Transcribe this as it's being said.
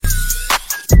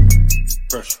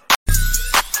Pressure.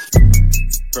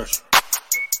 Pressure.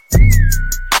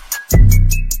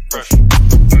 Pressure.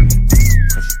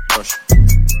 Pressure. Pressure.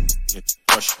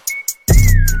 Pressure.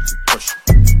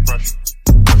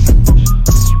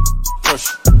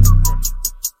 Pressure.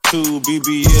 To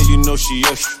BBL, you know she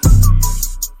extra.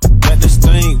 Got this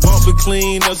thing, walk be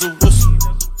clean as a whistle.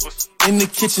 In the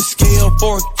kitchen, scale,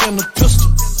 fork, and a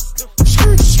pistol.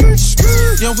 Skirt, skirt,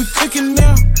 skirt. Yeah, we cooking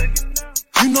now.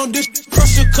 You know this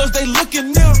pressure, cause they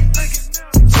looking now.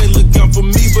 They look out for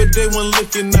me, but they weren't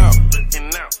looking out.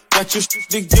 Got your shit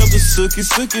together, sookie,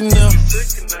 sookie now.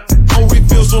 No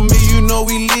refills for me, you know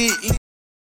we lit.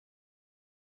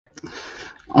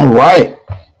 All right.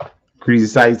 Crazy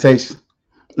salutation.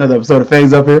 Another episode of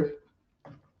Fangs Up here.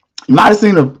 You might have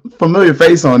seen a familiar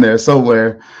face on there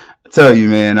somewhere. I tell you,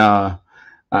 man,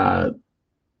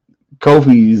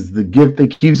 Kofi is the gift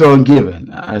that keeps on giving.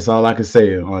 That's all I can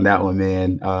say on that one,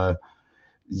 man.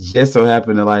 Just so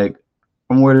happened to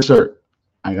I'm wearing a shirt.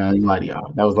 I got to lie to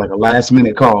y'all. That was like a last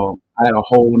minute call. I had a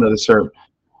whole nother shirt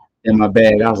in my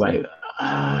bag. I was like,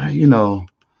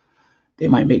 they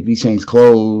might make me change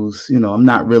clothes. I'm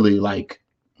not really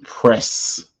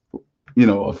press,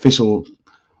 official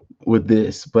with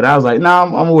this. But I was like, nah,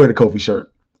 I'm gonna wear the Kofi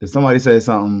shirt. If somebody says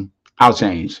something, I'll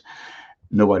change.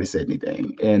 Nobody said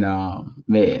anything. And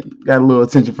man, got a little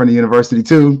attention from the university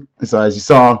too. And so as you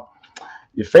saw,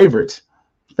 your favorite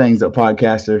Things Up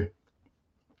podcaster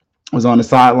was on the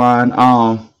sideline.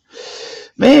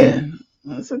 Man,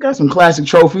 so got some classic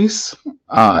trophies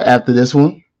after this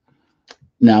one.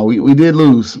 Now we did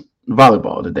lose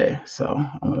volleyball today, so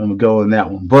I'm gonna go in that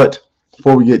one. But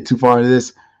before we get too far into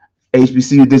this,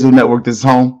 HBCU Digital Network, this is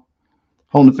home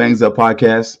to Things Up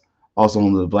podcast, also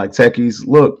home to the Black Techies.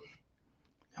 Look,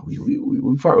 we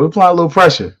apply a little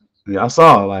pressure. I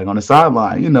saw on the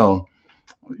sideline,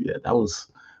 yeah, that was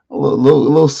a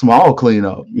little small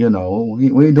cleanup. We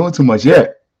ain't doing too much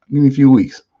yet. Give me a few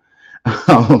weeks.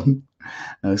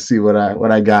 Let's see what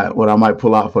I got, what I might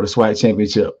pull out for the SWAC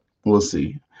championship. We'll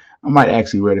see. I might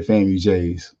actually wear the FAMU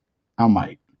J's. I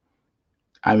might.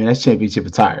 I mean, that's championship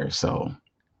attire, so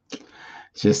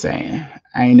just saying.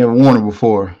 I ain't never worn it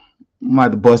before. I might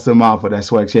have to bust them out for that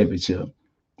SWAC championship.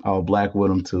 All black with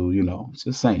them too,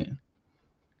 just saying.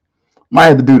 Might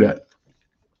have to do that.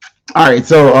 All right,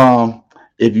 so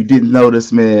if you didn't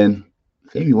notice, man,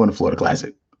 FAMU won the Florida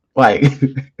Classic.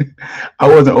 I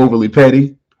wasn't overly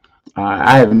petty.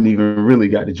 I haven't even really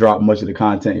got to drop much of the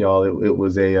content, y'all. It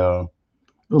was a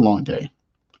long day.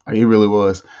 It really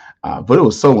was. But it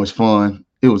was so much fun.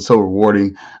 It was so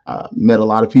rewarding. Met a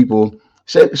lot of people.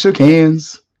 Shook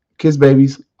hands, kissed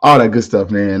babies, all that good stuff,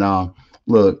 man.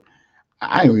 Look,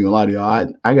 I ain't even gonna lie to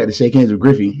y'all. I got to shake hands with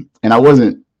Griffey, and I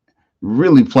wasn't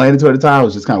really planning to at the time. I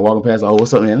was just kind of walking past. Oh,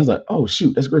 what's up, man? I was like, oh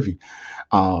shoot, that's Griffey.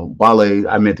 Wale,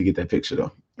 I meant to get that picture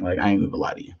though. I ain't gonna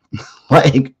lie to you.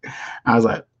 I was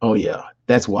like, oh yeah,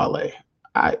 that's Wale.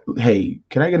 Hey,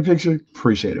 can I get a picture?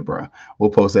 Appreciate it, bro. We'll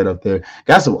post that up there.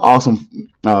 Got some awesome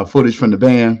footage from the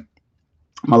band.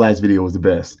 My last video was the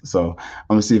best, so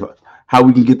I'm gonna see how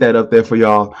we can get that up there for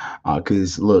y'all.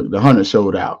 Cause look, the Hunter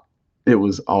showed out. It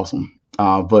was awesome.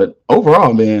 But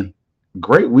overall, man,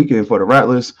 great weekend for the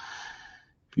Rattlers.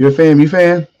 If you're a FAMU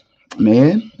fan,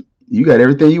 man, you got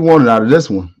everything you wanted out of this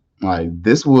one.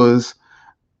 This was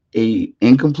a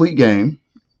incomplete game,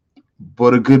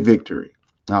 but a good victory.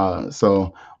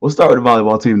 So we'll start with the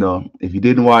volleyball team, though. If you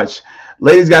didn't watch,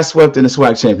 ladies got swept in the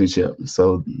SWAC championship.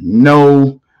 So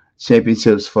no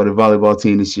championships for the volleyball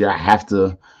team this year. I have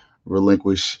to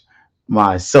relinquish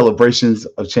my celebrations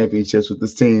of championships with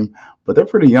this team, but they're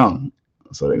pretty young.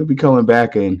 So they're going to be coming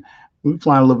back, and we're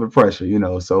applying a little bit of pressure,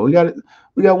 So we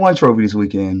got one trophy this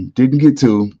weekend. Didn't get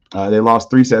two. They lost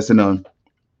 3-0.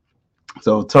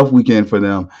 So tough weekend for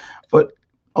them. But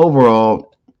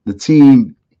overall, the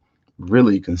team,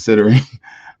 really considering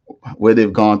where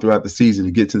they've gone throughout the season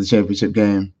to get to the championship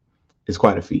game, is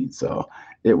quite a feat. So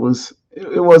it was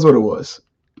what it was.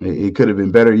 It could have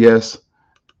been better, yes.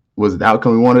 Was it the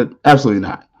outcome we wanted? Absolutely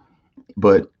not.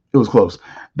 But it was close.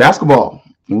 Basketball,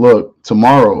 look,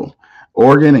 tomorrow,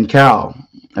 Oregon and Cal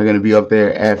are going to be up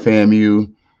there at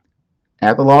FAMU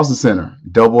at the Lawson Center.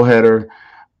 Doubleheader.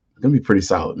 Gonna be pretty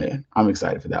solid, man. I'm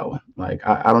excited for that one.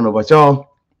 I don't know about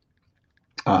y'all.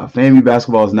 FAMU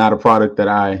basketball is not a product that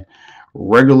I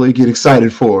regularly get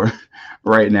excited for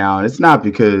right now. And it's not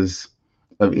because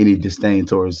of any disdain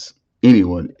towards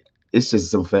anyone. It's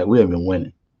just the fact we haven't been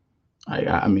winning.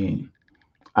 I mean,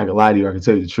 I can lie to you. I can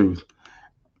tell you the truth.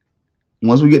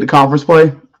 Once we get to conference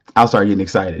play, I'll start getting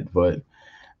excited. But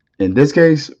in this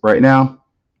case, right now,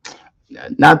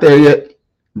 not there yet.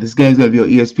 This game's going to be on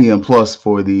ESPN Plus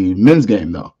for the men's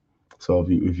game, though. So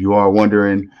if you are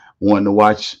wanting to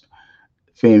watch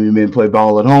FAMU men play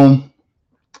ball at home,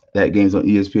 that game's on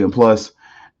ESPN Plus,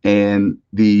 and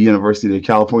the University of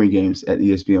California games at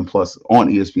ESPN Plus on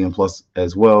ESPN Plus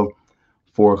as well.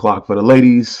 4 o'clock for the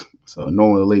ladies. So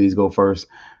normally the ladies go first.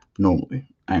 Normally,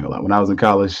 I ain't gonna lie. When I was in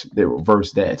college, they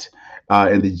reversed that,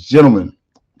 and the gentlemen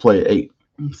play at 8.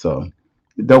 So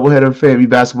doubleheader of FAMU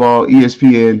basketball,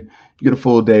 ESPN. You get a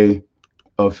full day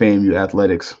of FAMU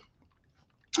athletics.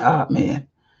 Ah man,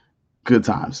 good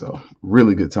times though.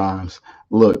 Really good times.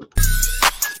 Look,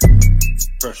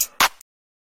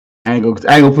 I ain't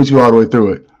gonna put you all the way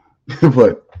through it,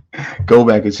 but go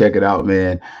back and check it out,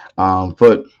 man.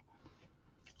 But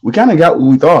we kind of got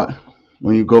what we thought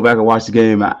when you go back and watch the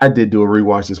game. I did do a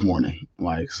rewatch this morning,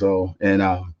 and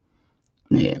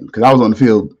man, because I was on the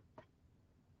field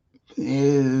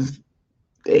is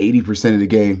 80% of the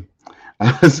game.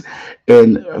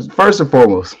 And first and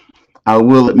foremost, I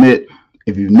will admit,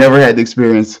 if you've never had the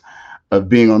experience of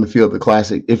being on the field of the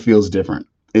Classic, it feels different.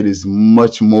 It is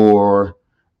much more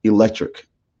electric.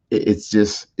 It's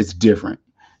different.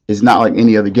 It's not like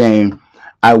any other game.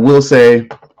 I will say,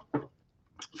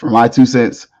 for my 2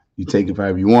 cents, you take it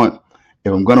however you want.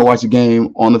 If I'm going to watch a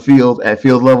game on the field at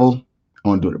field level, I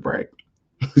want to do it at Bragg.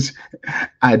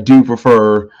 I do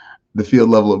prefer the field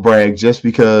level at Bragg just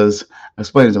because I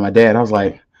explained it to my dad. I was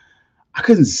like, I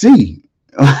couldn't see,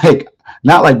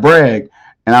 not like Bragg.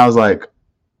 And I was like,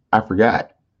 I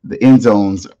forgot. The end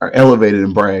zones are elevated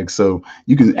in Bragg, so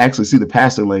you can actually see the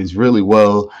passing lanes really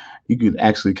well. You can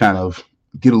actually kind of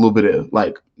get a little bit of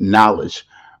knowledge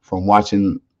from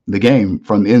watching the game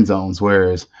from the end zones,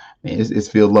 whereas it's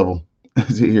field level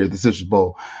here at the Citrus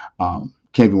Bowl,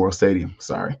 Camping World Stadium.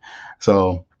 Sorry.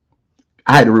 So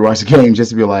I had to rewatch the game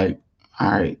just to be like,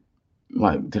 all right,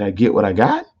 did I get what I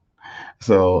got?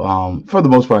 So for the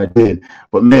most part, I did.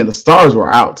 But man, the stars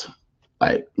were out.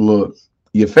 Look,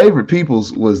 your favorite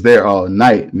peoples was there all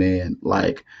night, man.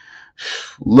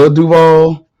 Lil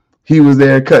Duval, he was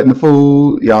there cutting the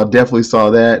food. Y'all definitely saw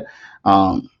that.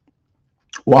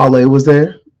 Wale was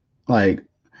there.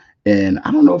 And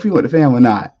I don't know if he went to fam or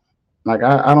not.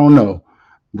 I don't know.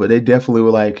 But they definitely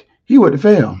were like, he went to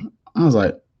fam. I was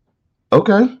like,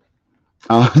 okay.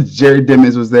 Jerry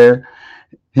Dimmons was there.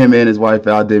 Him and his wife,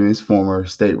 Val Dimmons, former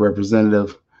state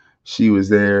representative. She was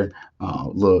there.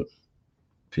 Look,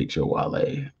 picture Wale.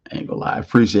 Ain't gonna lie. I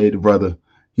appreciate the brother.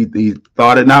 He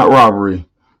thought it not robbery.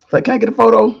 Can I get a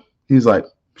photo? He was like,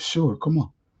 sure, come on.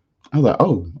 I was like,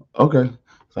 oh, okay.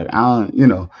 It's I don't,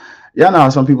 y'all know how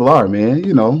some people are, man.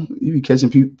 You be catching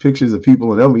pictures of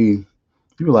people and they'll be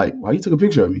people like, why you took a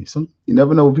picture of me? You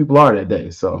never know what people are that day.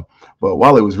 So, but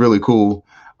Wale was really cool.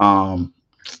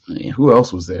 Who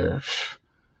else was there?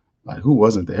 Who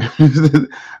wasn't there?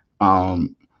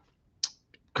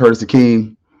 Curtis the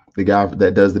King, the guy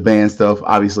that does the band stuff.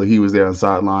 Obviously, he was there on the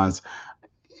sidelines.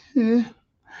 Yeah.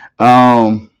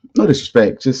 No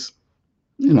disrespect, just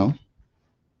yeah.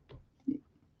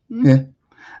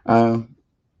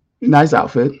 Nice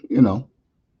outfit, He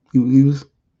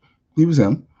was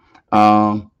him.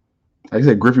 Like I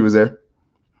said, Griffey was there.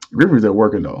 Griffey was there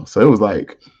working though, so it was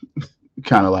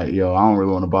kind of yo, I don't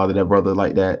really want to bother that brother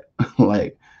like that.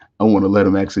 I want to let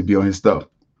him actually be on his stuff.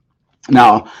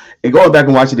 Now, and going back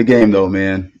and watching the game though,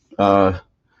 man. I'm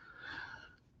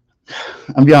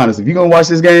be honest, if you're gonna watch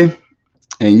this game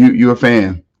and you're a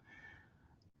fan,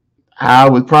 I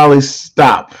would probably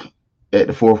stop at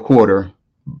the fourth quarter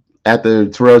after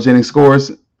Terrell Jennings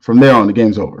scores. From there on, the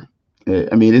game's over.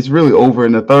 I mean, it's really over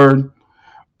in the third,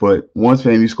 but once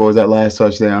FAMU scores that last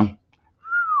touchdown,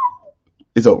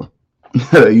 it's over.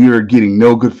 You're getting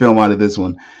no good film out of this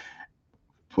one.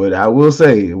 But I will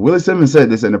say, Willie Simmons said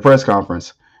this in the press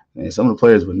conference, and some of the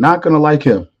players were not going to like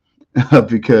him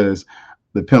because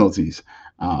the penalties.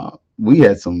 We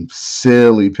had some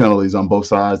silly penalties on both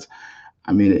sides.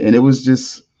 I mean, and it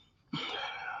just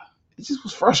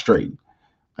was frustrating.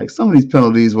 Some of these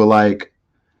penalties were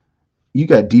you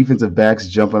got defensive backs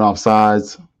jumping off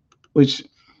sides, which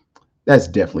that's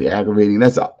definitely aggravating.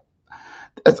 That's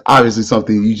obviously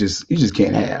something you just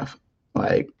can't have.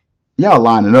 Y'all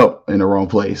lining up in the wrong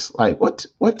place. What?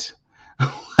 One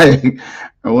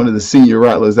of the senior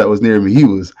rattlers that was near me, he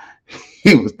was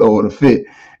throwing a fit,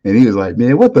 and he was like,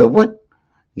 "Man, what the what?"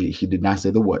 He did not say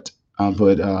the what,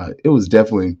 but it was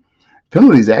definitely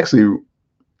penalties. Actually,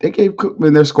 they gave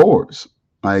Cookman their scores.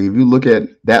 If you look at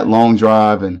that long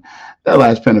drive and that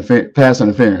last pass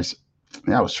interference,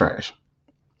 that was trash.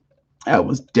 That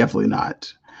was definitely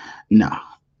not. No.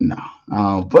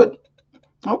 But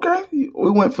okay, we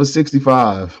went for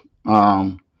 65.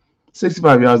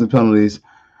 65 yards in penalties.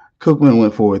 Cookman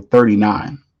went for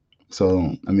 39.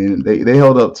 So, I mean, they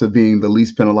held up to being the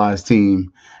least penalized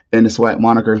team in the SWAC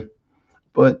moniker.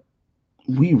 But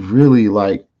we really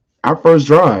like our first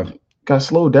drive got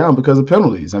slowed down because of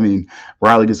penalties. I mean,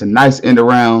 Riley gets a nice end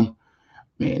around,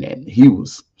 man, and he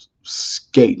was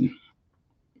skating.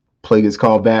 Play gets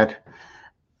called back,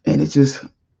 and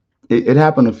it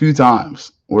happened a few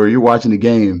times where you're watching the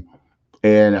game,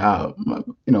 and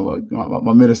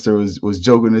my minister was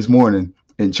joking this morning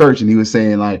in church, and he was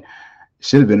saying like it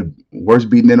should have been a worse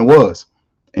beating than it was,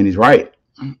 and he's right.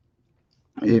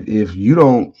 If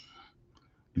you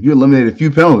eliminate a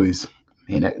few penalties,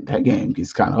 man, that game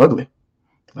gets kind of ugly.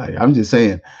 Like I'm just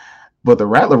saying, but the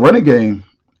Rattler running game,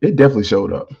 it definitely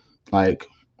showed up. Like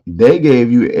they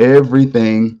gave you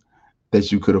everything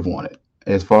that you could have wanted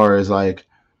as far as like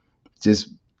just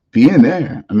being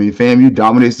there. I mean, FAMU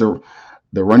dominates the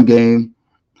run game,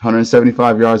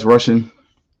 175 yards rushing.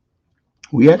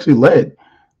 We actually led.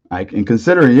 Like, and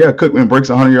considering, Cookman breaks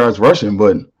 100 yards rushing,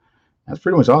 but that's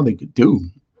pretty much all they could do.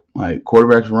 Like,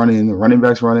 quarterbacks running, the running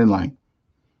backs running. Like,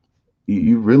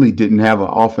 you really didn't have an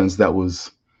offense that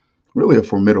was really a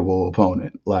formidable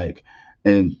opponent. Like,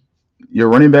 and your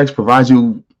running backs provide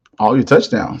you all your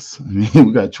touchdowns. I mean,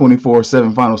 we got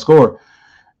 24-7 final score.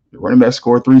 The running back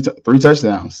scored three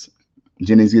touchdowns.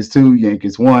 Jennings gets 2, Yank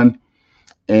gets 1.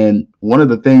 And one of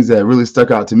the things that really stuck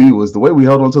out to me was the way we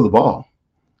held onto the ball.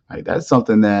 Like, that's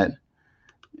something that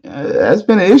has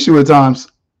been an issue at times.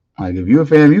 Like, if you're a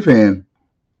fan,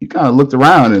 you kind of looked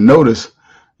around and noticed,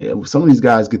 some of these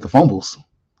guys get the fumbles.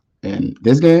 And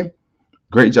this game,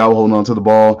 great job holding on to the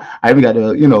ball. I even got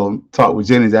to, talk with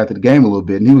Jennings after the game a little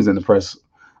bit, and he was in the press,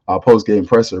 post-game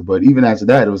presser. But even after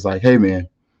that, it was like, hey, man,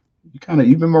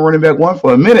 you've been my running back one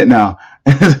for a minute now.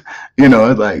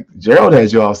 It's like Gerald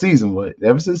has you all season, but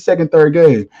ever since second, third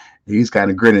game, he's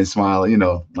kind of grinning, smiling,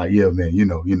 like, yeah, man,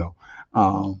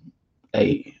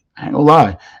 hey, I ain't gonna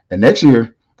lie. And next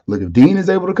year, look, if Dean is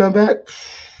able to come back,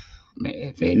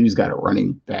 man, he's got a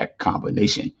running back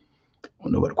combination. I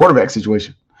don't know about the quarterback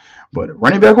situation, but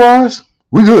running back wise,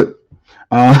 we good.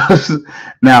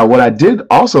 Now, what I did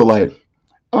also I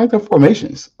like the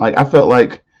formations. Like, I felt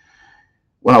like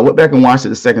when I went back and watched it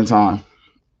the second time,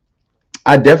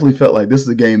 I definitely felt like this is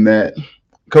a game that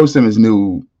Coach Simmons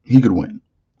knew he could win.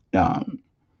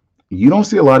 You don't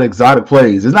see a lot of exotic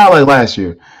plays. It's not like last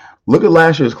year. Look at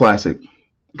last year's Classic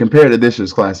compared to this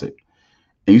year's Classic,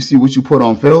 and you see what you put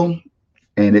on film,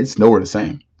 and it's nowhere the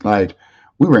same. Like,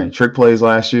 we ran trick plays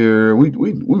last year. We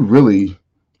really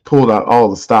pulled out all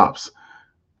the stops.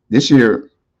 This year,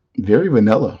 very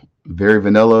vanilla. Very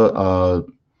vanilla.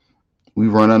 We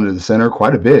run under the center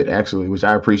quite a bit, actually, which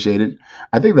I appreciated.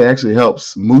 I think that actually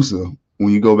helps Musa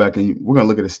when you go back and we're going to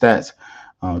look at the stats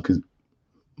because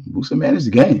Musa managed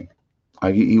the game.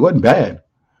 Like, he wasn't bad.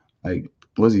 Like,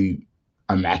 was he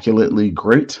immaculately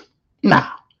great? Nah.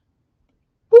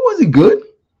 But was he good?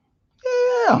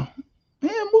 Yeah.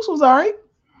 Musa was all right.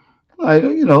 Like,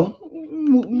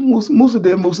 Musa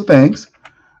did Musa things.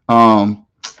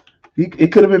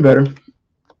 It could have been better,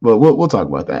 but we'll talk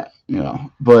about that,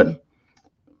 But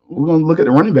we're going to look at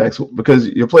the running backs because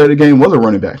your player of the game was a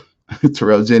running back.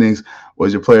 Terrell Jennings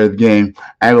was your player of the game.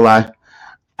 I ain't gonna lie,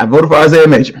 I voted for Isaiah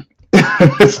Major.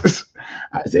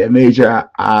 Isaiah Major,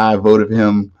 I voted for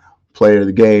him player of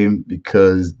the game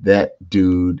because that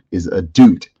dude is a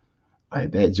dude.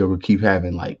 Like, that joker keep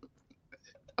having like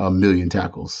a million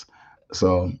tackles.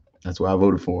 So that's why I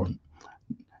voted for him.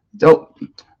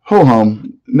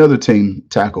 Ho-hum, another team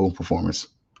tackle performance.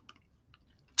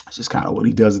 It's just kind of what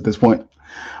he does at this point.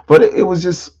 But it was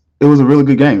a really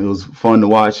good game. It was fun to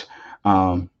watch.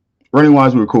 Running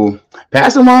wise, we were cool.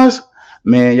 Passing wise,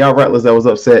 man, y'all Rattlers that was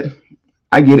upset.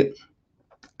 I get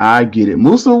it.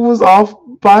 Musa was off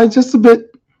by just a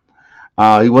bit.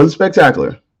 He wasn't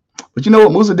spectacular. But you know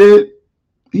what Musa did?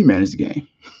 He managed the game.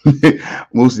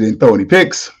 Musa didn't throw any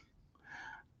picks.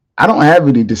 I don't have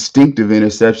any distinctive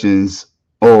interceptions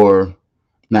or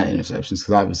not interceptions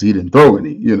because obviously he didn't throw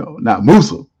any, not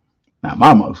Musa. Not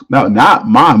my Musa. No, not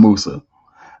my Musa.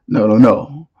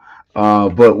 No.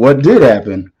 But what did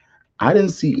happen, I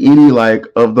didn't see any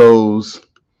of those,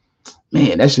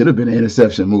 man, that should have been an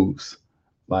interception moves.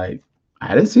 Like,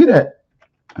 I didn't see that.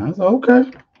 I was like,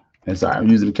 okay. And sorry, I'm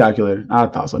using the calculator. I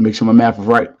thought so. Make sure my math was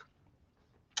right.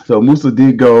 So Musa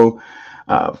did go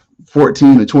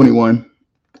 14-21,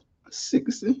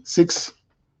 six,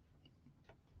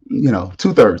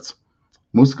 2/3.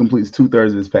 Musa completes 2/3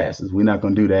 of his passes. We're not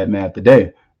going to do that math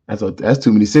today. That's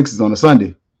too many sixes on a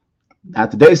Sunday.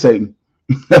 Not today, Satan.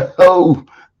 Oh,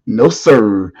 no,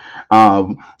 sir.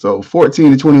 So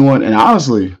 14-21. And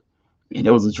honestly,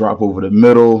 there was a drop over the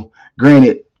middle.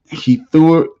 Granted, he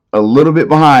threw it a little bit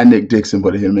behind Nick Dixon,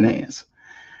 but it hit him in the hands.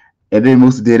 And then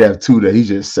Musa did have two that he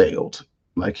just sailed.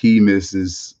 Like he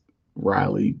misses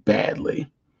Riley badly.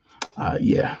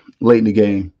 Late in the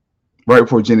game, right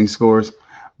before Jennings scores,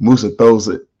 Musa throws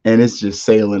it, and it's just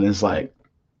sailing. It's like,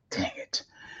 dang it.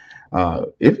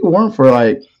 If it weren't for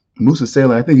like Musa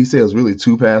sailing, I think he sails really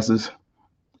two passes,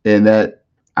 and that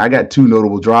I got two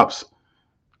notable drops.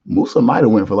 Musa might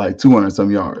have went for like 200 some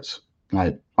yards,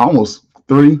 like almost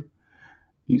 3.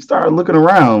 You start looking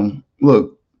around.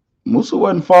 Look, Musa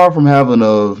wasn't far from having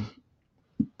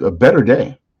a better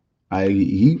day.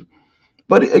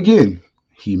 But again,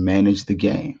 he managed the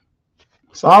game.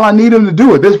 That's all I need him to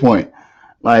do at this point.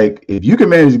 Like, if you can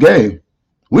manage the game,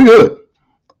 we good.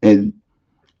 And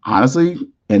honestly,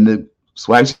 in the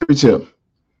SWAC championship,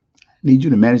 I need you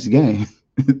to manage the game.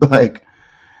 Like,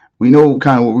 we know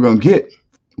kind of what we're going to get.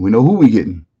 We know who we're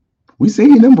getting. We've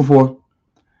seen them before.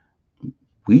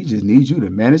 We just need you to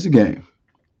manage the game.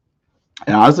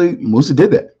 And honestly, Musa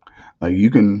did that. Like, you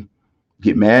can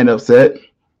get mad and upset.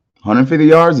 150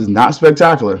 yards is not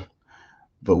spectacular.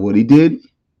 But what he did,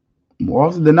 more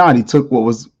often than not, he took what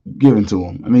was given to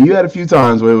him. I mean, you had a few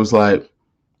times where it was like,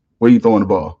 where are you throwing the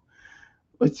ball?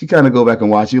 But you kind of go back and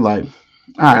watch, you like, all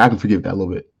right, I can forgive that a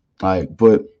little bit. Like,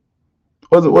 but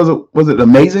was it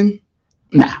amazing?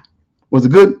 Nah. Was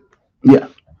it good? Yeah.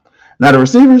 Now the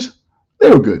receivers, they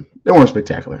were good. They weren't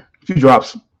spectacular. A few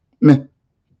drops. Meh.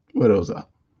 What else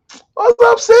up? What's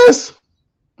up, sis?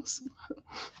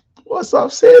 What's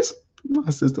up, sis?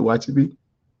 My sister watching me.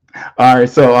 All right,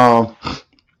 so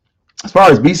as far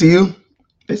as BCU,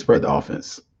 they spread the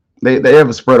offense. They have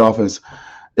a spread offense.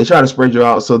 They try to spread you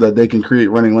out so that they can create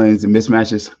running lanes and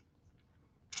mismatches.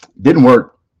 Didn't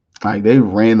work. Like, they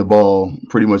ran the ball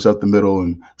pretty much up the middle,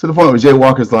 and to the point where Jay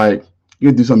Walker's like, you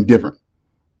got to do something different.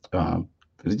 But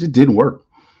it just didn't work.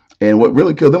 And what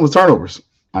really killed them was turnovers.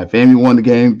 FAMU won the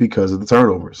game because of the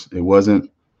turnovers. It wasn't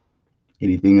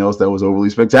anything else that was overly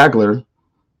spectacular.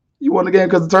 You won the game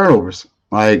because of turnovers.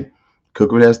 Like,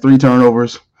 Cookman has 3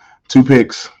 turnovers, 2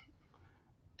 picks,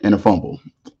 and a fumble.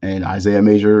 And Isaiah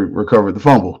Major recovered the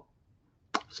fumble.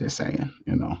 Just saying,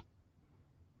 you know.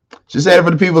 Just saying it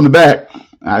for the people in the back.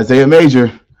 Isaiah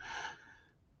Major.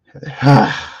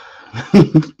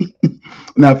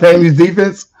 Now, FAMU's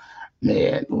defense,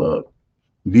 man, look.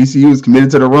 VCU is committed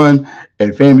to the run,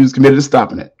 and FAMU is committed to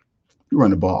stopping it. You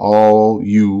run the ball all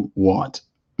you want.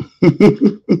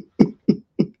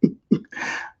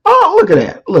 Oh, look at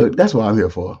that. Look, that's what I'm here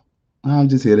for. I'm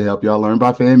just here to help y'all learn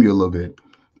about FAMU a little bit.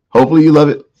 Hopefully you love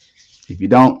it. If you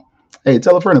don't, hey,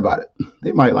 tell a friend about it.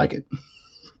 They might like it.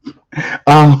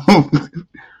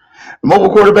 Mobile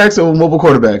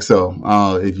quarterbacks.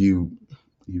 So if you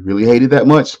really hate it that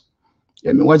much, you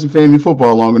haven't been watching FAMU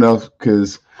football long enough,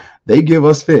 because they give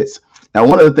us fits. Now,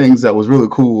 one of the things that was really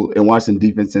cool in watching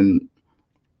defense and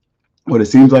what it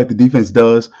seems like the defense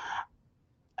does,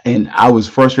 and I was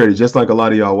frustrated just like a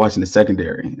lot of y'all watching the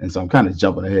secondary, and so I'm kind of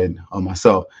jumping ahead on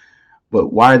myself,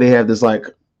 but why they have this like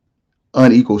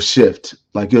unequal shift.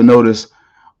 Like, you'll notice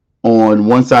on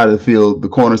one side of the field, the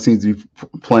corner seems to be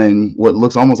playing what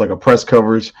looks almost like a press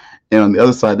coverage, and on the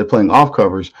other side, they're playing off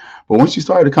coverage. But once you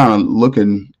start to kind of look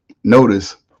and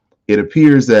notice, it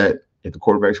appears that if the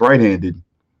quarterback's right-handed,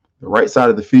 the right side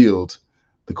of the field,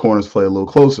 the corners play a little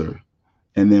closer.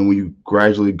 And then when you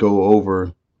gradually go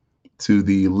over to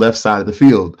the left side of the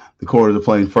field, the corners are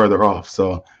playing further off.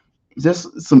 So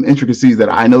just some intricacies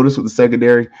that I noticed with the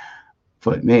secondary.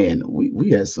 But, man,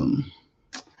 we had some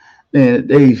 – man,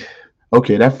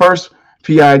 that first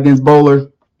PI against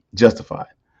Bowler, justified.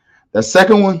 That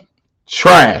second one,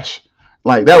 trash.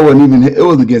 Like, that wasn't even – it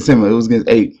wasn't against him. It was against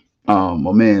 8.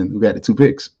 My man who got the 2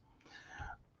 picks.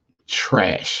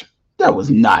 Trash. That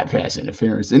was not pass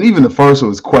interference. And even the first one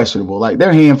was questionable. Like,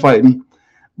 they're hand fighting.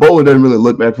 Bowler doesn't really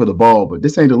look back for the ball, but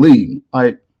this ain't the league.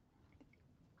 Like,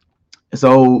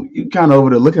 so you kind of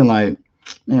over there looking like,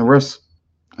 man, refs,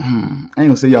 I ain't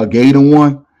gonna say y'all gave them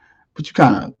one, but you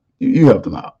kind of you helped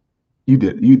them out. You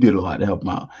did a lot to help them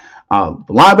out.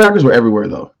 The linebackers were everywhere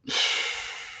though.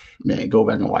 Man, go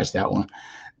back and watch that one.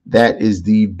 That is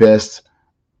the best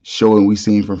showing we've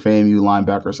seen from FAMU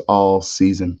linebackers all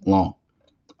season long.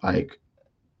 Like,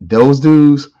 those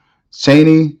dudes,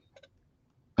 Chaney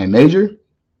and Major,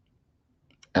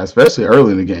 especially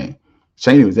early in the game,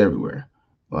 Chaney was everywhere.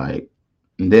 Like,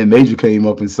 and then Major came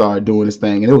up and started doing his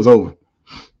thing, and it was over.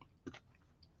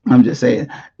 I'm just saying.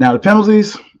 Now, the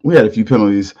penalties, we had a few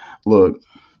penalties. Look,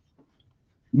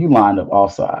 you lined up all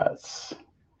sides.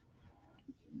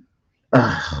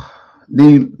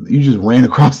 Then you just ran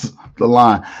across the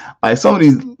line. Like, some of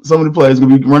the players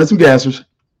gonna be running some gassers.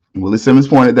 Willie Simmons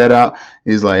pointed that out.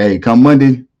 He's like, hey, come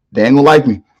Monday, They ain't gonna like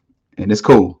me, and it's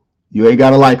cool. You ain't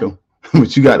gotta like them,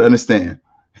 but you gotta understand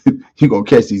you're gonna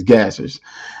catch these gassers.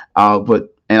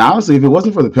 And honestly, if it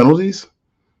wasn't for the penalties,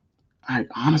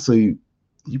 honestly,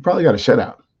 you probably got a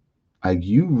shutout. Like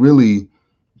you really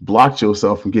blocked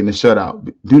yourself from getting a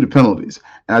shutout due to penalties.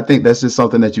 And I think that's just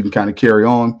something that you can kind of carry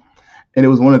on. And it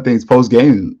was one of the things post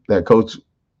game that Coach,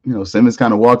 Simmons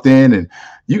kind of walked in, and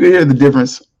you could hear the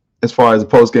difference as far as the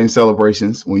post game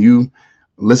celebrations when you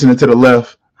listening to the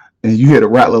left and you hear the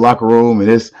Rattler locker room and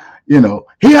it's,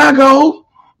 here I go,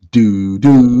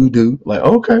 do. Like,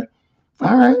 okay,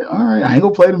 all right. I ain't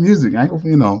gonna play the music. I ain't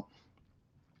gonna,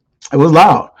 it was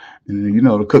loud. And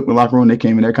the Cookman locker room, they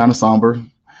came in there kind of somber.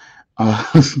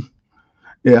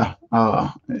 Yeah,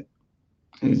 it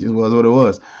just was what it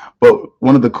was. But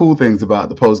one of the cool things about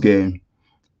the post game,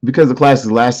 because the Class is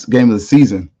the last game of the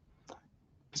season,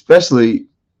 especially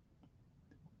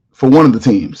for one of the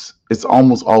teams, it's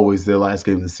almost always their last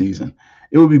game of the season.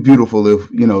 It would be beautiful if,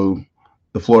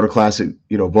 the Florida Classic,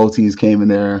 both teams came in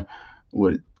there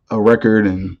with a record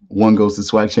and one goes to the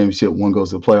SWAC championship, one goes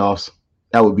to the playoffs.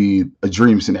 That would be a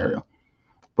dream scenario.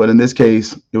 But in this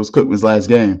case, it was Cookman's last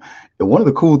game. And one of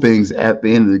the cool things at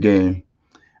the end of the game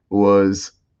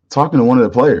was talking to one of the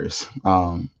players.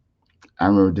 I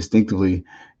remember distinctively,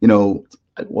 what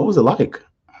was it like?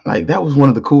 Like, that was one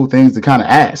of the cool things to kind of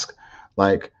ask.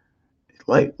 Let's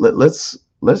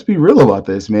be real about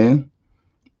this, man.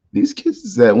 These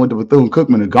kids that went to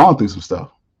Bethune-Cookman have gone through some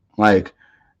stuff. Like,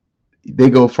 they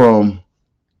go from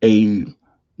a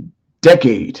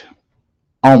decade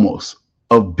almost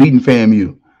of beating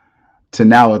FAMU to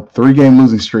now a 3-game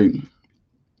losing streak.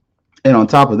 And on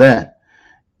top of that,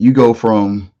 you go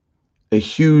from a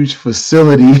huge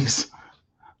facilities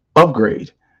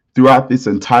upgrade throughout this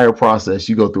entire process.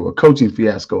 You go through a coaching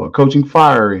fiasco, a coaching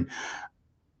firing,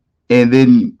 and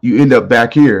then you end up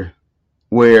back here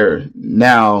where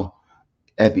now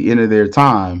at the end of their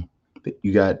time,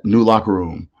 you got new locker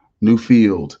room, new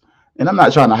field. And I'm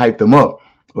not trying to hype them up,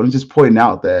 but I'm just pointing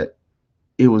out that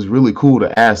it was really cool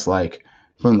to ask, like,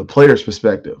 from the player's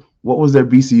perspective, what was their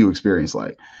BCU experience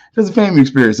like? Because the FAMU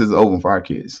experience isn't open for our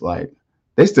kids. Like,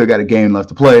 they still got a game left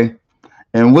to play,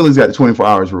 and Willie's got the 24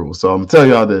 hours rule. So I'm going to tell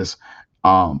y'all this.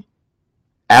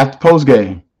 After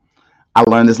post-game, I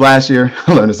learned this last year.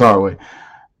 I learned this hard way.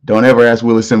 Don't ever ask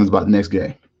Willie Simmons about the next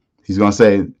game. He's going to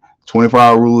say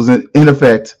 24-hour rule is in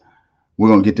effect. We're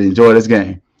going to get to enjoy this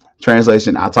game.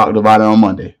 Translation, I talked about it on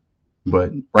Monday.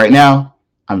 But right now,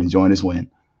 I'm enjoying this win.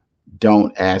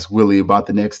 Don't ask Willie about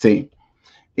the next team.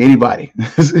 Anybody.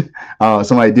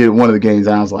 Somebody did one of the games,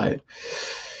 and I was like,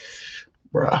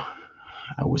 bruh,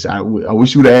 I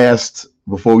wish you'd have asked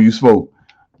before you spoke.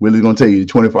 Willie's going to tell you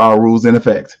the 24-hour rule's in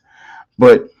effect.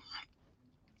 But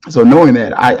so knowing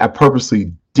that, I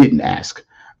purposely didn't ask.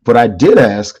 But I did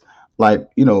ask, like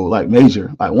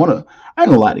Major. I ain't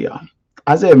gonna lie to y'all.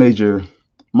 Isaiah Major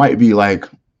might be like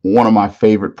one of my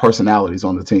favorite personalities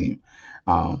on the team.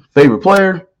 Favorite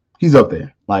player, he's up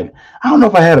there. Like, I don't know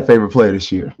if I had a favorite player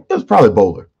this year. It was probably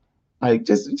Bowler. Like,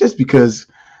 just because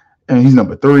he's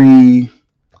number 3.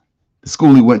 The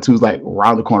school he went to is like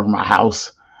around the corner from my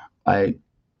house. Like,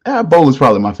 Bowler's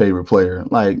probably my favorite player.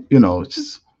 Like,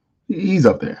 he's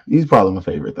up there. He's probably my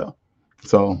favorite though.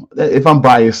 So if I'm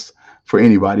biased for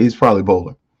anybody, it's probably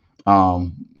Bowler.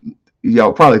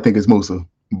 Y'all probably think it's Musa,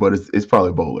 but it's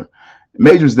probably Bowler.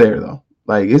 Major's there though.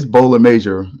 Like, it's Bowler,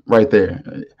 Major right there.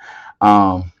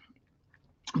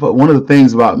 But one of the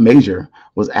things about Major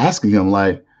was asking him,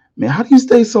 like, man, how do you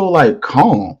stay so, like,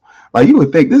 calm? Like, you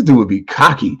would think this dude would be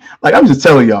cocky. Like, I'm just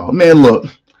telling y'all, man, look,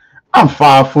 I'm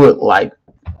 5 foot, like,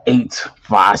 8,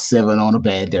 5'7" on a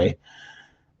bad day.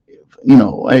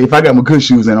 If I got my good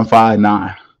shoes in, I'm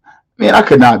 5'9". Man, I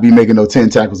could not be making no 10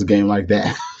 tackles a game like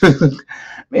that.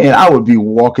 Man, I would be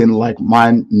walking like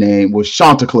my name was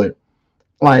Chanticleer.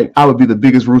 Like, I would be the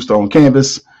biggest rooster on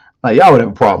campus. Like, y'all would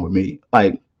have a problem with me.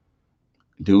 Like,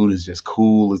 dude is just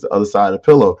cool as the other side of the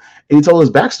pillow. And he told his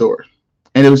backstory.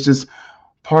 And it was just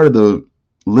part of the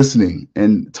listening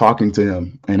and talking to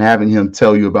him and having him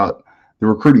tell you about the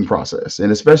recruiting process.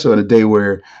 And especially on a day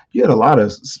where you had a lot of,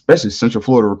 especially Central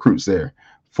Florida recruits there,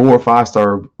 4 or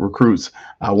 5-star recruits.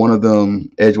 One of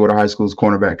them, Edgewater High School's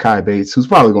cornerback, Kai Bates, who's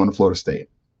probably going to Florida State.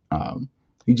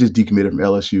 He just decommitted from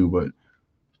LSU, but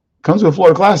comes to a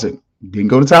Florida Classic. Didn't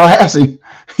go to Tallahassee.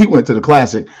 He went to the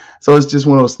Classic. So it's just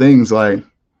one of those things, like,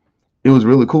 it was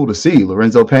really cool to see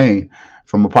Lorenzo Payne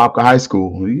from Apopka High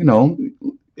School.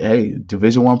 Hey,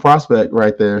 Division I prospect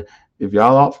right there. If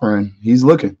y'all offering, he's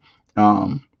looking.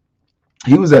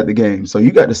 He was at the game. So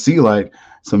you got to see, like,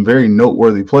 some very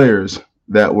noteworthy players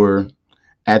that were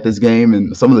at this game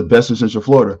and some of the best in Central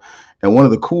Florida. And one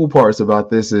of the cool parts about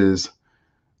this is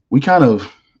we kind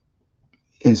of,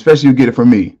 and especially you get it from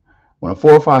me, when a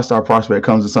 4 or 5-star prospect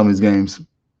comes to some of these games,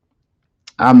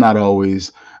 I'm not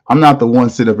the one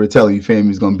sitting up here telling you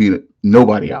FAMU's going to beat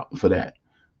nobody out for that.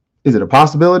 Is it a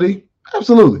possibility?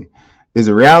 Absolutely. Is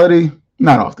it reality?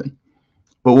 Not often.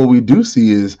 But what we do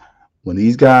see is when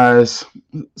these guys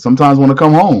sometimes want to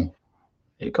come home,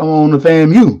 they come home to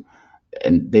FAMU,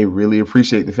 and they really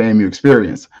appreciate the FAMU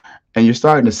experience. And you're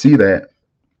starting to see that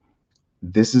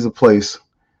this is a place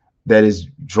that is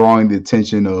drawing the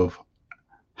attention of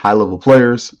high-level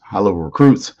players, high-level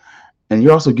recruits, and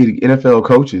you're also getting NFL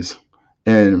coaches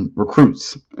and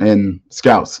recruits and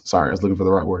scouts, sorry, I was looking for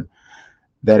the right word,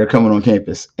 that are coming on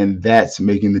campus, and that's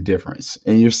making the difference.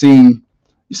 And you're seeing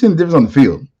the difference on the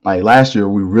field. Like last year,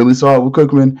 we really saw it with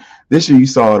Cookman. This year, you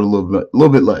saw it a little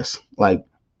bit less. Like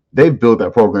they've built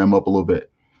that program up a little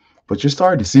bit, but you're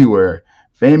starting to see where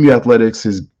FAMU athletics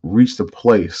has reached a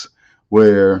place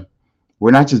where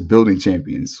we're not just building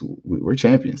champions; we're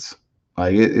champions.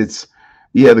 Like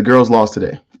the girls lost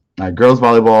today. Like girls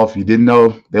volleyball, if you didn't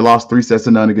know, they lost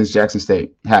 3-0 against Jackson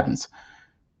State. It happens,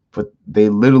 but they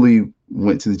literally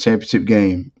went to the championship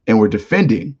game and were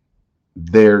defending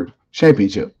their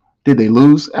championship. Did they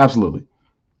lose? Absolutely.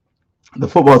 The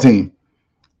football team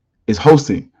is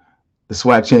hosting the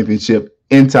SWAC championship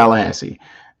in Tallahassee.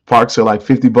 Parks are like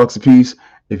 $50 a piece.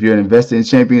 If you're an Invested in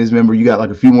Champions member, you got like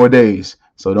a few more days.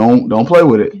 So don't play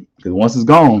with it, because once it's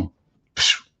gone,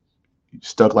 you're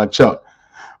stuck like Chuck.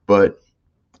 But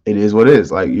it is what it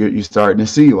is. Like you're starting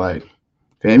to see like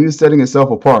FAMU is setting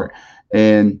itself apart,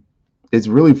 and it's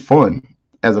really fun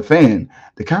as a fan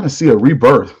to kind of see a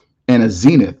rebirth and a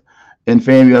zenith in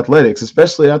FAMU athletics,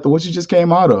 especially after what you just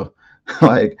came out of.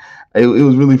 Like it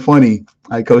was really funny.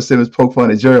 Like Coach Simmons poked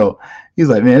fun at Gerald. He's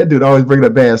like, man, that dude always bringing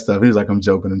up bad stuff. He was like, I'm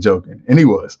joking. And he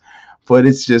was. But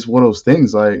it's just one of those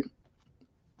things, like,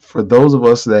 for those of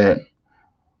us that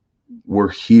were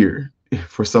here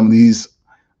for some of these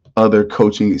other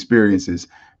coaching experiences,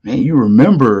 man, you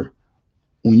remember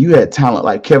when you had talent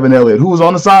like Kevin Elliott, who was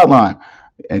on the sideline,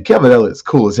 and Kevin Elliott's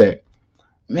cool as heck.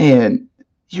 Man,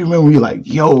 you remember when you're like,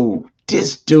 yo,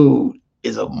 this dude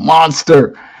is a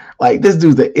monster. Like, this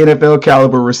dude's the NFL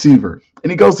caliber receiver.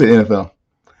 And he goes to the NFL.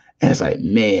 And it's like,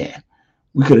 man,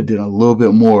 we could have done a little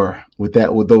bit more with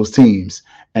those teams.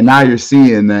 And now you're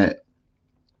seeing that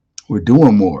we're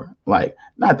doing more. Like,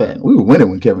 not that we were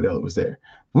winning when Kevin Elliott was there.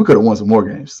 We could have won some more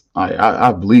games.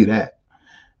 I believe that.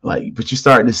 Like, but you're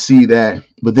starting to see that.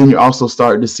 But then you're also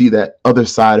starting to see that other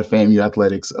side of FAMU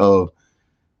athletics of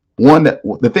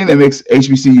the thing that makes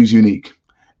HBCUs unique,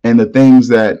 and the things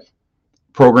that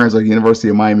programs like the University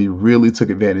of Miami really took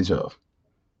advantage of.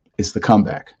 It's the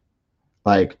comeback.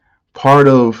 Like, part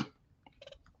of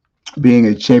being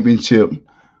a championship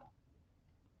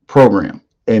program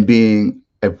and being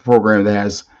a program that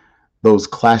has those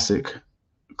classic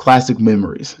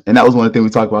memories. And that was one of the things we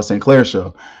talked about St. Clair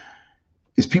show,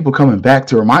 is people coming back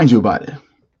to remind you about it.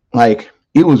 Like,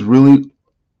 it was really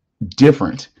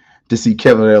different to see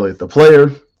Kevin Elliott, the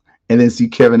player, and then see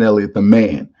Kevin Elliott, the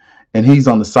man. And he's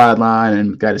on the sideline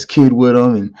and got his kid with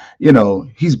him. And, you know,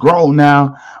 he's grown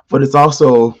now, but it's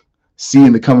also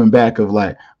seeing the coming back of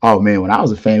like, oh man, when I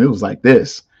was a fan, it was like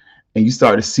this. And you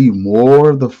start to see more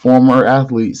of the former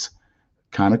athletes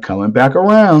kind of coming back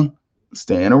around,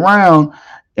 staying around,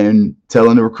 and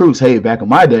telling the recruits, hey, back in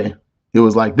my day, it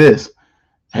was like this.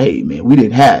 Hey man, we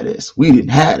didn't have this. We didn't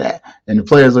have that. And the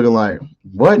players looking like,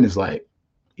 what? And it's like,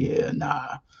 yeah,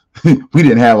 nah, we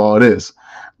didn't have all this.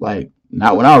 Like,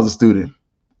 not when I was a student.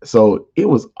 So it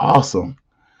was awesome.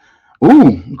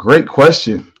 Ooh, great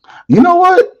question. You know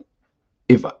what?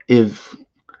 If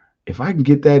I can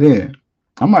get that in,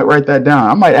 I might write that down.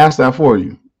 I might ask that for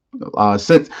you.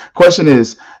 Question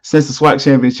is, since the SWAC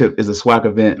championship is a SWAC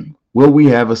event, will we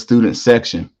have a student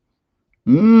section?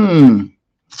 I ain't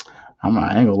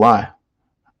gonna lie.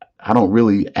 I don't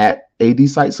really at AD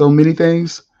cite so many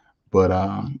things, but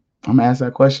I'm gonna ask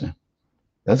that question.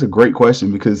 That's a great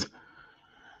question, because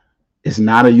it's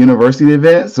not a university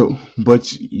event,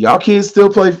 but y'all kids still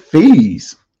pay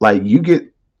fees. Like, you get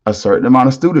a certain amount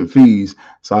of student fees.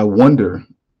 So I wonder.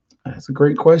 That's a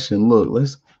great question. Look,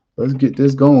 let's get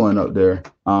this going up there.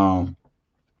 And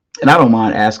I don't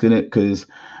mind asking it, because,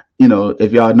 you know,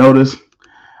 if y'all notice,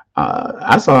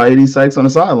 I saw AD Sykes on the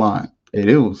sideline, and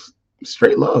it was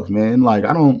straight love, man. Like,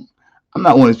 I'm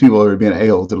not one of these people who are being an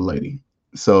a-hole to the lady.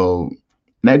 So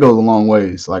that goes a long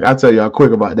ways. Like, I'll tell y'all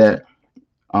quick about that.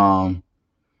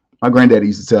 My granddaddy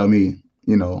used to tell me,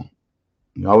 you know,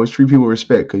 you always treat people with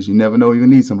respect, because you never know you're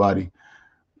gonna need somebody.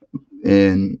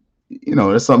 And, you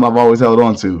know, that's something I've always held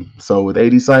on to. So with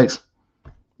AD Sykes,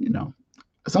 you know,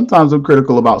 sometimes I'm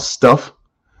critical about stuff,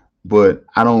 but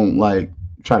I don't like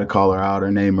try to call her out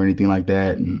or name or anything like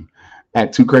that and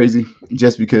act too crazy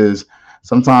just because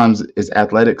sometimes it's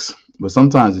athletics, but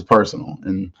sometimes it's personal.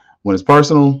 And when it's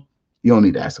personal, you don't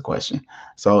need to ask a question.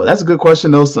 So that's a good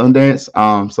question, though,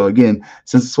 Sundance. So again,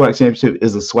 since the SWAC championship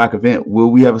is a SWAC event,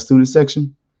 will we have a student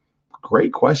section?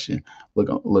 Great question. Look,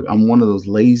 I'm one of those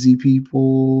lazy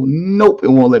people. Nope, it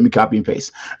won't let me copy and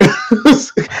paste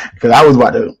because I was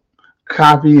about to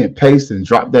copy and paste and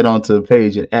drop that onto the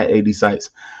page at AD Sites.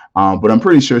 But I'm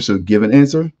pretty sure she'll give an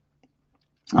answer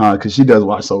because she does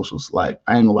watch socials. Like,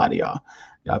 I ain't gonna lie to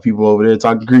y'all people over there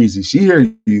talking greasy. She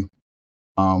hear you.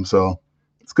 So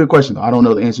it's a good question. I don't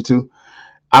know the answer to.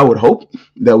 I would hope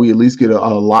that we at least get a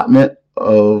allotment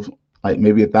of like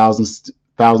maybe 1,000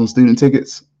 student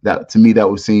tickets. That to me, that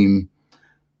would seem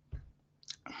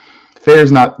fair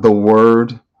is not the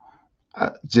word,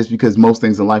 just because most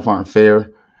things in life aren't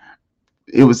fair.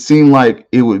 It would seem like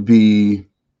it would be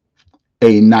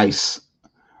a nice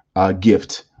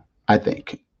gift. I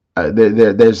think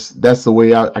that's the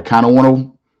way I kind of want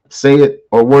to say it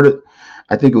or word it.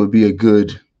 I think it would be a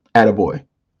good attaboy.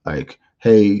 Like,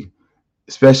 hey,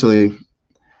 especially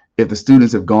if the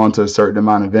students have gone to a certain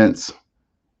amount of events,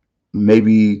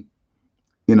 maybe,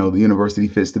 the university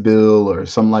fits the bill or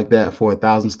something like that for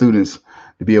 1,000 students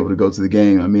to be able to go to the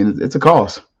game. I mean, it's a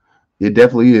cost. It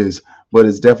definitely is, but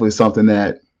it's definitely something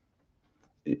that,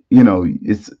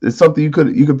 it's something you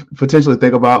could potentially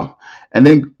think about. And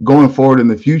then going forward in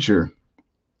the future,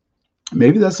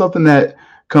 maybe that's something that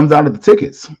comes out of the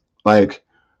tickets. Like,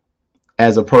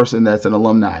 as a person that's an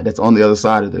alumni that's on the other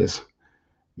side of this,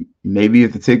 maybe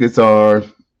if the tickets are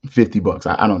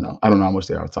 $50, I don't know. I don't know how much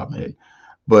they are off the top of my head,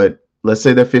 but let's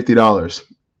say they're $50,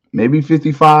 maybe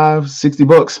 $55,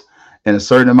 $60, and a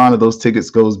certain amount of those tickets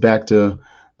goes back to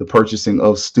the purchasing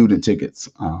of student tickets.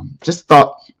 Just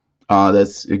thought.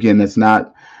 That's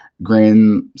not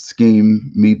grand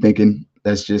scheme me thinking.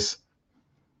 That's just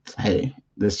a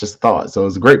thought. So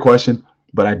it's a great question,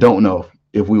 but I don't know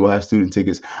if we will have student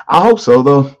tickets. I hope so,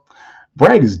 though.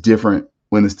 Bragg is different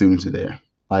when the students are there.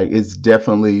 Like, it's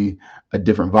definitely a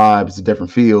different vibe. It's a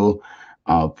different feel.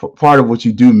 Part of what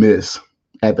you do miss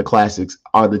at the Classics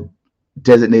are the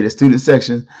designated student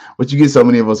section, but you get so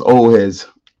many of us old heads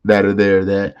that are there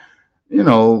that,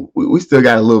 we still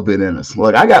got a little bit in us.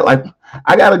 Like, I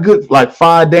got a good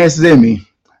 5 dances in me.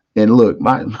 And look,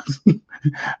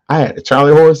 I had a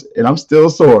Charlie horse and I'm still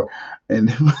sore.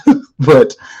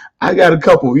 But I got a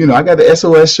couple, I got the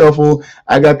SOS shuffle.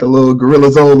 I got the little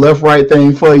Gorilla's old left, right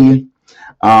thing for you.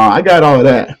 I got all of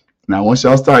that. Now, once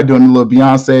y'all start doing the little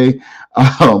Beyonce,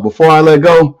 before I let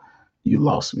go, you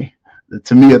lost me. The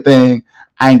Tamia thing,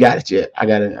 I ain't got it yet. I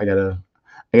gotta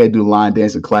do line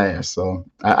dancing class. So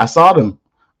I saw them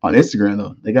on Instagram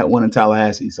though. They got one in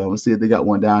Tallahassee, so let's see if they got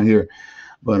one down here.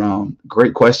 But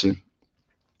great question.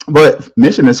 But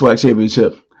Michigan SWAC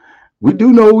championship, we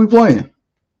do know what we're playing.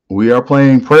 We are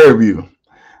playing Prairie View.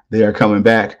 They are coming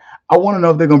back. I want to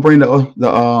know if they're gonna bring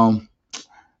the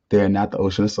they're not the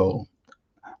Ocean of Soul.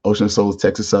 Ocean of Soul is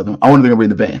Texas Southern. I wonder if they're gonna bring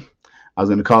the band. I was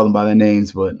gonna call them by their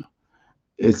names, but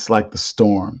it's like the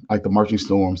Storm, like the Marching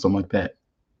Storm, something like that.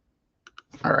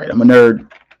 All right, I'm a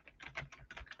nerd.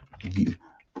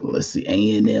 Let's see,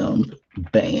 A&M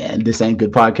band. This ain't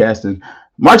good podcasting.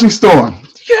 Marching Storm.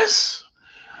 Yes.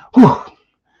 Whew.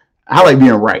 I like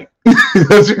being right.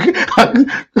 Let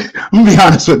me be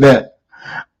honest with that.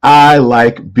 I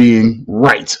like being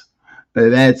right.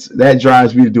 That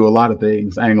drives me to do a lot of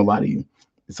things. I ain't gonna lie to you.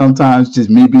 Sometimes just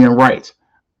me being right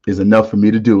is enough for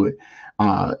me to do it.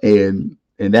 And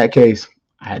in that case,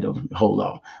 I had to hold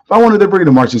off. If I wanted to bring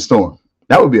the Marching Storm,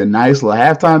 that would be a nice little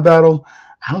halftime battle.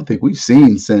 I don't think we've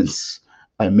seen since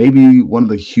maybe one of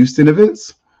the Houston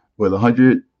events where the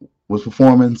 100 was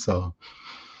performing. So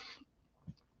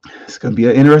it's going to be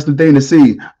an interesting thing to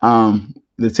see.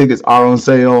 The tickets are on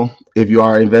sale. If you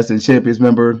are an Investing Champions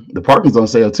member, the parking's on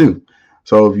sale too.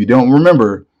 So if you don't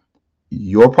remember,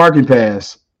 your parking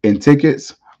pass and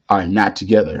tickets are not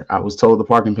together. I was told the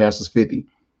parking pass was $50.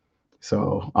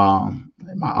 So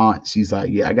my aunt, she's like,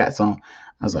 yeah, I got some.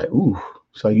 I was like, ooh,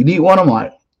 so you need one? I'm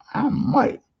like, I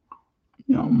might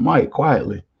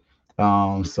quietly.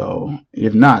 So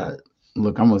if not,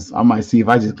 look, I might see if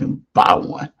I just can buy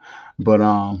one. But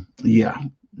yeah,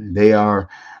 they are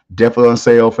definitely on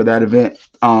sale for that event.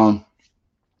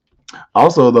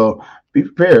 Also though, be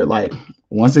prepared. Like,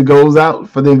 once it goes out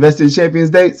for the Investing Champions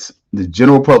dates, the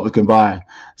general public can buy.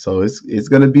 So it's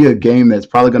going to be a game that's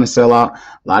probably going to sell out. A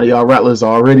lot of y'all Rattlers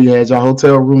already had y'all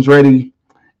hotel rooms ready.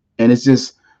 And it's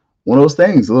just one of those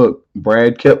things. Look,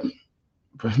 Brad kept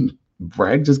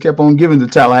Bragg just kept on giving to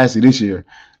Tallahassee this year.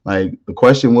 Like, the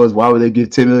question was, why would they give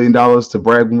 $10 million to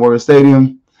Bragg Memorial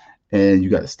Stadium? And you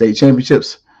got the state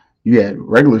championships. You had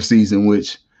regular season,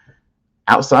 which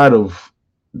outside of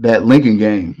that Lincoln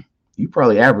game, you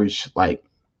probably average like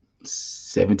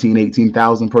 17,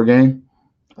 18,000 per game.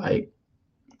 Like,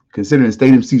 considering the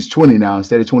stadium seats 20 now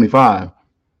instead of 25,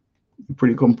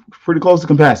 pretty close to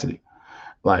capacity.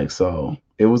 Like, so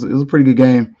it was a pretty good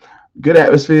game, good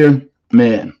atmosphere,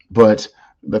 man. But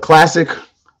the classic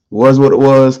was what it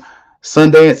was.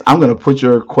 Sundance, I'm gonna put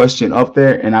your question up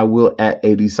there, and I will at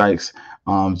AD Sykes,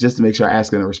 just to make sure I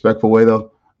ask in a respectful way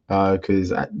though, because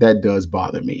that does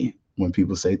bother me when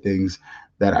people say things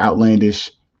that are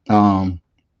outlandish. Now,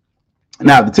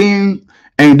 if the team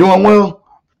ain't doing well,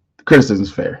 the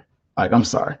criticism's fair. Like, I'm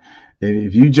sorry.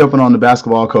 If you jumping on the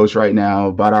basketball coach right now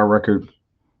about our record,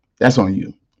 that's on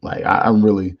you. Like, I'm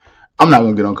not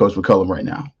going to get on Coach McCullum right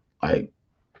now. Like,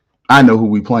 I know who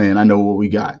we playing. I know what we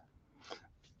got.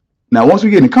 Now, once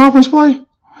we get in conference play,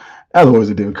 that's always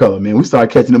a different color, man. We start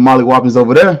catching the Molly Whoppers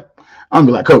over there. I'm going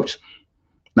to be like, Coach.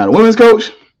 Now, the women's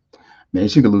coach, man,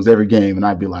 she could lose every game, and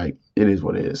I'd be like, it is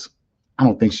what it is. I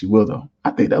don't think she will, though.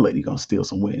 I think that lady going to steal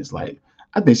some wins. Like,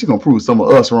 I think she's going to prove some of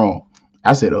us wrong.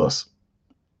 I said us.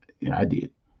 Yeah, I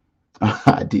did.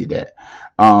 I did that.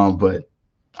 But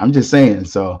I'm just saying.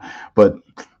 So, but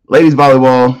ladies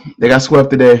volleyball, they got swept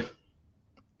today.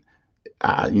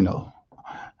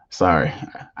 Sorry.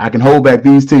 I can hold back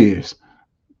these tears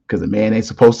because a man ain't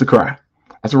supposed to cry.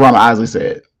 That's what Ronald Isley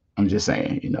said. I'm just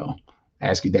saying,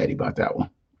 ask your daddy about that one.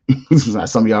 This is how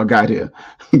some of y'all got here.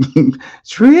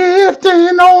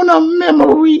 Drifting on a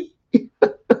memory.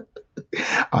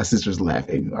 Our sister's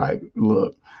laughing. All right,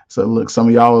 look. So look, some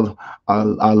of y'all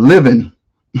are living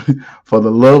for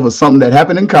the love of something that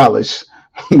happened in college.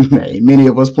 Many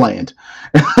of us planned.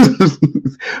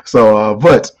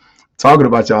 But talking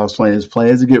about y'all's plans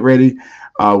to get ready.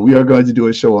 We are going to do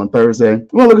a show on Thursday.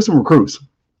 We're going to look at some recruits.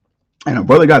 And our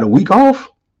brother got a week off.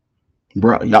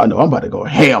 Bro, y'all know I'm about to go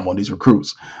ham on these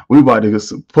recruits. We're about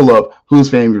to pull up whose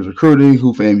family is recruiting,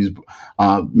 who families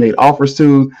made offers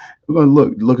to. We're going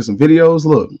to look at some videos.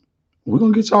 Look, we're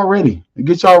going to get y'all ready and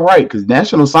get y'all right, because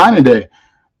National Signing Day,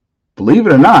 believe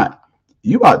it or not,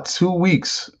 you about 2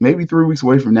 weeks, maybe 3 weeks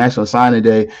away from National Signing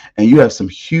Day, and you have some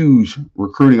huge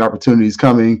recruiting opportunities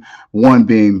coming, one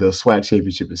being the SWAC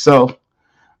championship itself,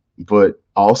 but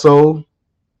also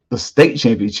the state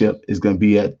championship is going to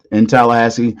be in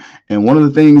Tallahassee. And one of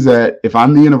the things that, if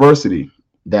I'm the university,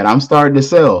 that I'm starting to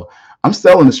sell, I'm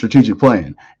selling a strategic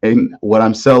plan. And what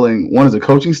I'm selling, one is a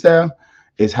coaching staff,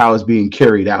 is how it's being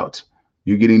carried out.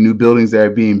 You're getting new buildings that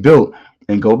are being built.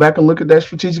 And go back and look at that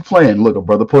strategic plan. Look, a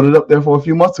brother put it up there for a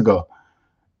few months ago.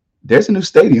 There's a new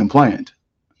stadium planned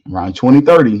around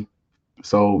 2030.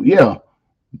 So, yeah,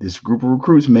 this group of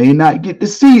recruits may not get to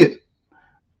see it,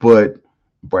 but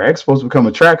Bragg's supposed to become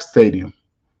a track stadium,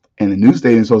 and the new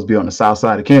stadium is supposed to be on the south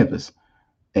side of campus.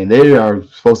 And they are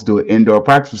supposed to do an indoor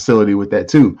practice facility with that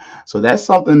too. So that's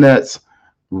something that's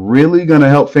really going to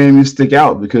help FAMU stick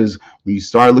out, because when you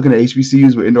start looking at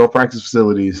HBCUs with indoor practice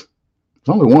facilities,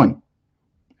 there's only one.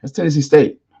 That's Tennessee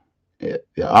State. Yeah,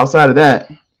 outside of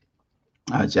that,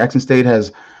 Jackson State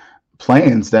has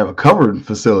plans to have a covered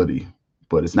facility,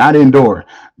 but it's not indoor.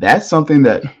 That's something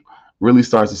that really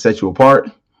starts to set you apart.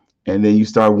 And then you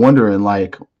start wondering,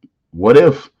 like, what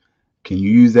if? Can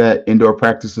you use that indoor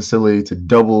practice facility to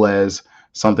double as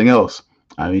something else?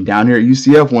 I mean, down here at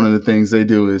UCF, one of the things they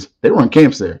do is they run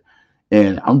camps there.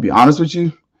 And I'm going to be honest with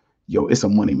you, it's a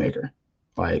moneymaker.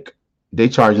 Like, they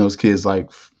charge those kids like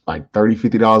 $30,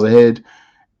 $50 a head,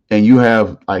 and you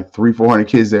have like 300-400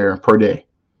 kids there per day.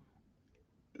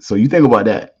 So you think about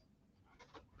that.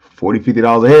 $40,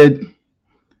 $50 a head,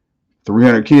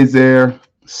 300 kids there,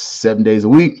 7 days a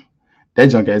week. That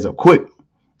junk adds up quick.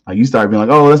 Like, you start being like,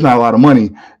 oh, that's not a lot of money.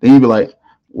 Then you be like,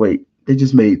 wait, they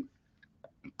just made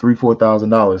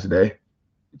 $3,000-$4,000 a day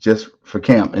just for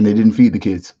camp, and they didn't feed the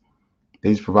kids.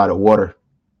 They just provided water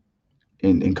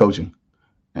and coaching.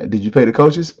 Did you pay the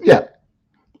coaches? Yeah,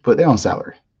 but they're on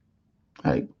salary.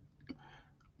 Like,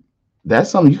 that's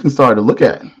something you can start to look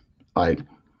at. Like,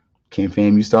 can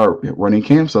FAMU start running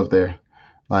camps up there?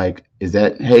 Like, is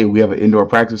that, hey, we have an indoor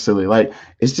practice facility? Like,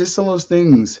 it's just some of those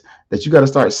things that you got to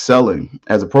start selling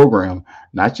as a program,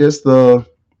 not just the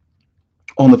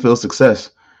on the field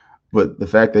success, but the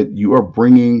fact that you are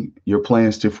bringing your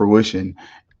plans to fruition,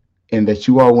 and that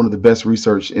you are one of the best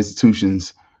research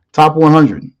institutions, top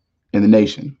 100 in the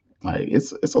nation. Like,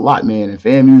 it's a lot, man. And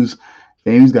FAMU's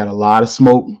got a lot of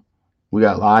smoke. We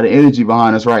got a lot of energy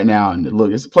behind us right now. And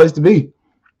look, it's a place to be.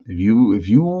 If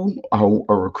you are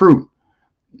a recruit,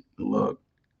 look,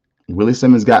 Willie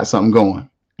Simmons got something going.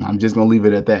 I'm just going to leave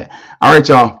it at that. All right,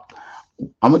 y'all.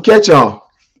 I'm going to catch y'all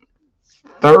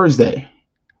Thursday,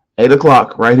 8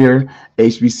 o'clock, right here,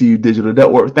 HBCU Digital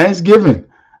Network. Thanksgiving.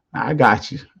 I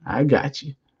got you.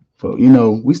 But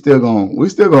we still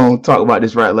gonna talk about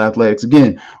this Rattler Athletics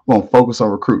again. We're gonna focus on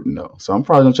recruiting though. So I'm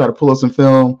probably gonna try to pull up some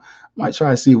film. Might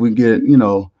try to see if we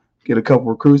can get a couple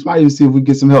recruits. Might even see if we can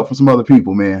get some help from some other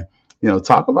people, man.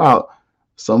 Talk about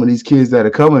some of these kids that are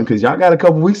coming, because y'all got a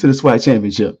couple weeks to the SWAC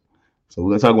championship. So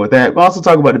we're gonna talk about that. But also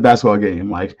talk about the basketball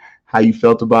game, like how you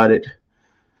felt about it.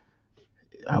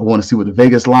 I want to see what the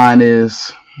Vegas line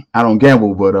is. I don't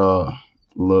gamble, but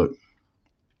look,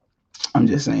 I'm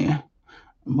just saying.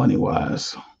 Money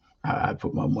wise, I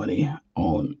put my money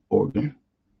on Oregon.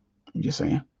 I'm just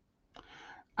saying.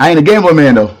 I ain't a gambler,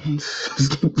 man, though.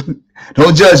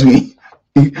 Don't judge me.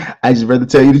 I just rather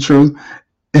tell you the truth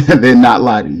than not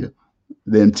lie to you,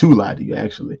 than to lie to you,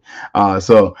 actually.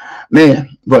 So,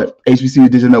 man, but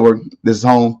HBCU Digital Network, this is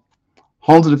home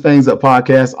to the Fangs Up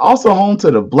podcast, also home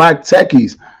to the Black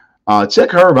Techies.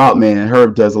 Check Herb out, man.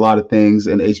 Herb does a lot of things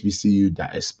in HBCU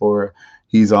diaspora.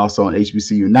 He's also on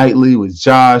HBCU Nightly with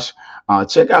Josh.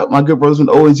 Check out my good brothers from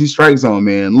the ONG Strike Zone,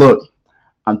 man. Look,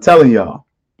 I'm telling y'all,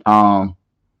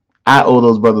 I owe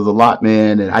those brothers a lot,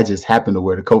 man. And I just happened to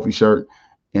wear the Kofi shirt.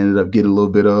 Ended up getting a little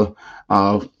bit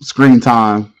of screen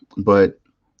time. But,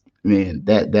 man,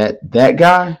 that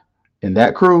guy and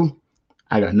that crew,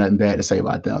 I got nothing bad to say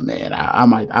about them, man. I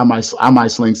might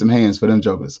sling some hands for them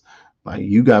jokers. Like,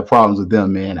 you got problems with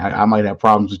them, man. I might have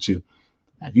problems with you.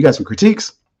 If you got some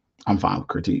critiques, I'm fine with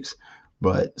critiques,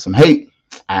 but some hate,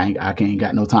 I ain't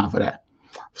got no time for that.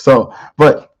 So,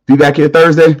 but be back here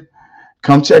Thursday.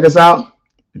 Come check us out.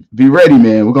 Be ready,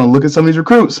 man. We're gonna look at some of these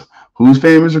recruits. Whose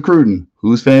family is recruiting?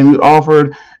 Whose family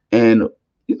offered? And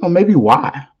maybe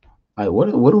why? Like, what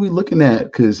are we looking at?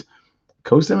 Because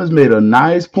Coach Simmons made a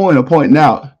nice point of pointing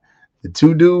out the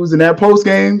two dudes in that post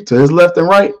game to his left and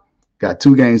right got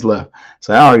 2 games left.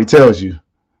 So that already tells you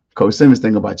Coach Simmons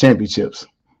thinking about championships.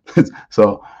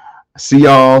 So. See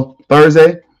y'all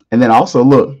Thursday. And then also,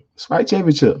 look, SWAC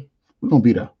championship. We're going to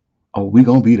be there. Oh, we're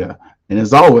going to be there. And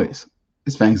as always,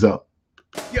 it's Fangs Up.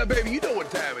 Yeah, baby, you know what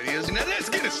time it is. Now let's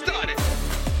get it started.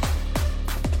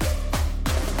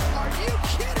 Are you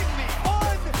kidding me?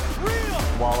 Unreal.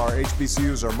 While our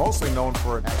HBCUs are mostly known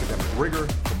for academic rigor,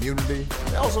 community,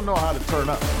 they also know how to turn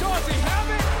up. Dorsey,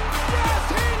 have it.